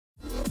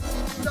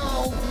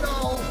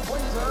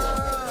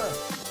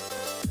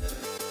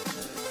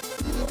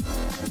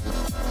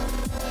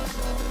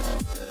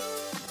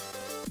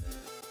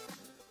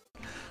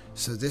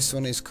So this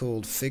one is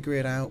called Figure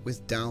It Out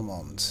with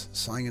Dalmont.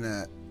 So I'm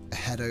going to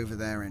head over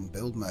there in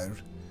build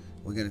mode.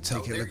 We're going to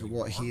take a look at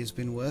what he has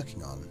been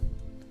working on.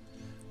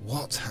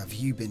 What have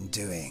you been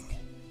doing?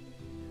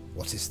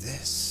 What is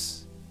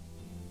this?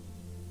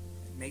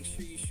 Make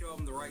sure you show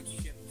them the right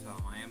ship,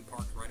 Tom. I am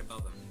parked right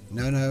above them.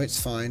 No,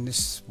 it's fine.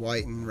 It's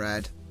white and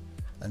red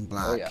and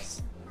black. Oh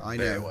yes, I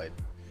very know. white.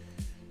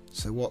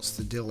 So what's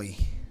the dilly?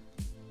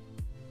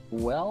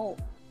 Well,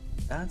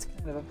 that's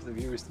kind of up to the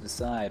viewers to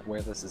decide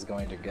where this is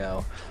going to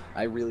go.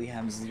 I really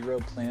have zero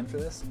plan for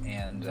this,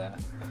 and a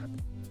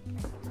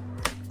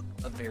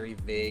very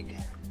vague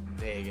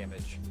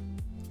image.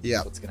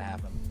 Yeah. What's gonna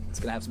happen?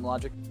 It's gonna have some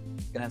logic.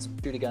 It's gonna have some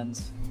shooty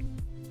guns.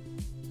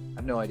 I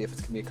have no idea if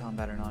it's gonna be a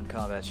combat or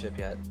non-combat ship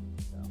yet.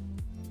 So,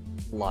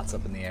 lots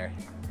up in the air.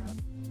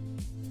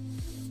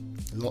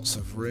 Lots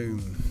of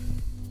room.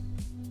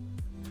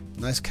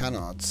 Nice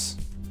canards.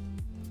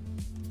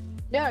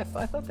 Yeah,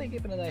 I thought they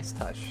gave it a nice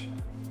touch.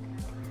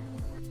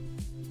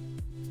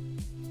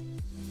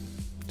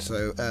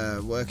 So,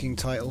 working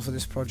title for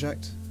this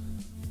project?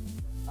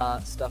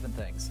 Stuff and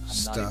Things. I'm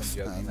Stuff not even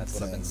joking. and That's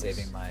what I've been things.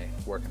 saving my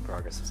work in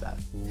progress at.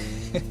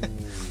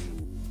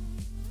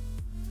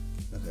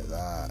 Look at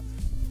that.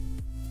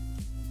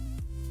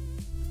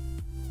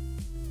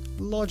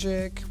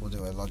 Logic. We'll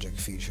do a logic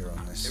feature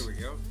on this. There we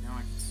go. Now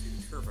I can see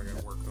the curve I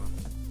gotta work on.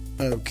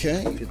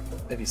 Okay.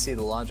 If you see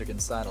the logic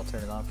inside, I'll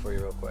turn it on for you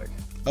real quick.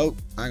 Oh,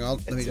 hang on.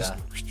 Let me It's,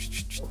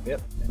 just...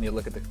 Yep. And you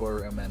look at the core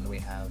room, and we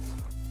have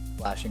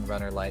flashing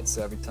runner lights.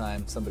 So every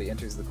time somebody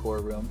enters the core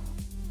room,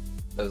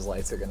 those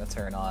lights are going to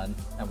turn on,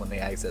 and when they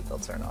exit, they'll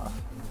turn off.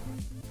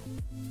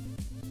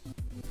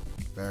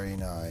 Very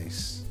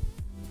nice.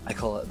 I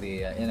call it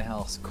the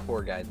in-house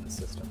core guidance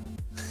system.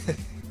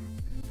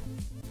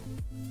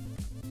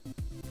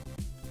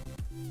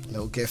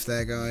 Little gift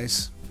there,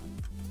 guys.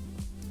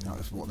 That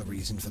was what the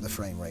reason for the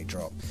frame rate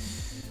drop.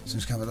 So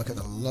let's have a look at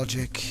the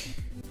logic.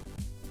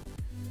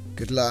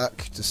 Good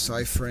luck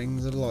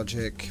deciphering the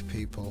logic,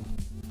 people.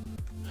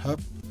 Hup.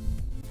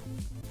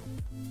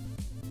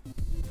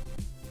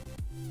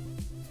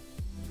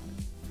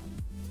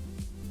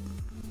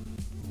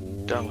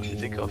 Damn, what do you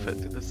think of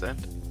it to this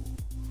end?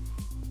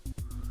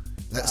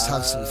 Let's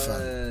have some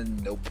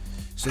fun. Nope.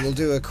 So we'll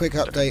do a quick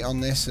update on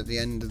this at the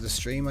end of the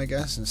stream, I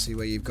guess, and see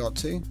where you've got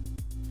to.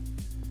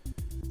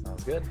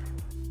 Sounds good.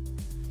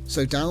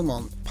 So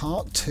Dalmont,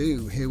 part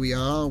 2. Here we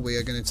are. We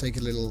are going to take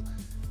have a little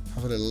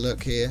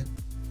look here.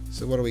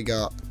 So what do we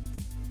got?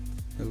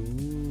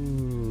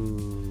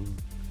 Ooh.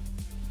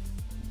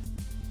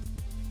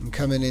 I'm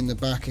coming in the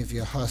back of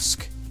your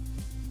husk.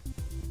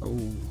 Oh.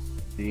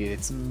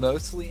 It's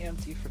mostly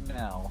empty for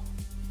now.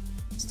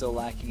 Still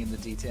lacking in the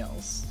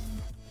details.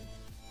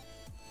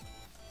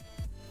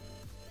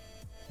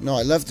 No,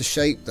 I love the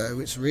shape though.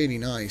 It's really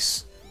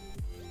nice.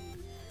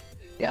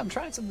 Yeah, I'm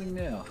trying something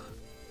new.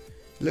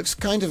 It looks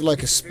kind of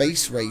like a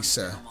space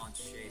racer. Dalmont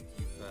shape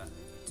you've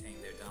attained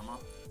there,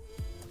 Dalmont.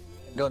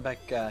 Going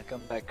back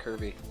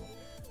curvy.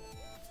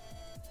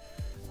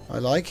 I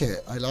like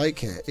it. I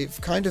like it. It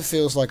kind of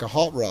feels like a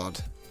hot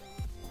rod.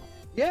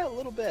 Yeah, a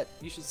little bit.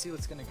 You should see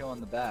what's going to go on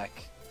the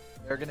back.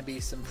 There are going to be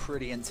some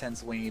pretty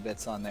intense wingy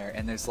bits on there,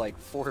 and there's like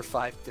 4 or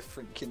 5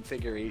 different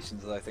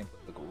configurations that I think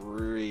look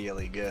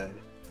really good.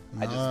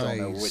 Nice. I just don't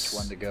know which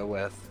one to go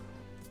with.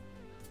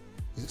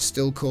 Is it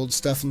still called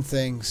Stuff and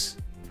Things?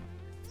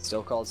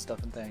 Still called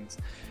Stuff and Things.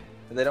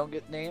 And they don't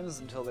get names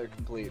until they're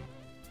complete.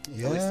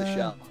 Yeah, At least the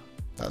shell.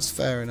 that's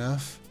fair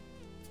enough.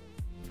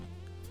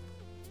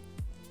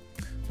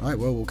 Right,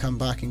 well, we'll come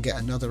back and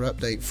get another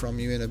update from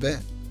you in a bit.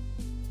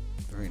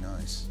 Very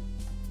nice.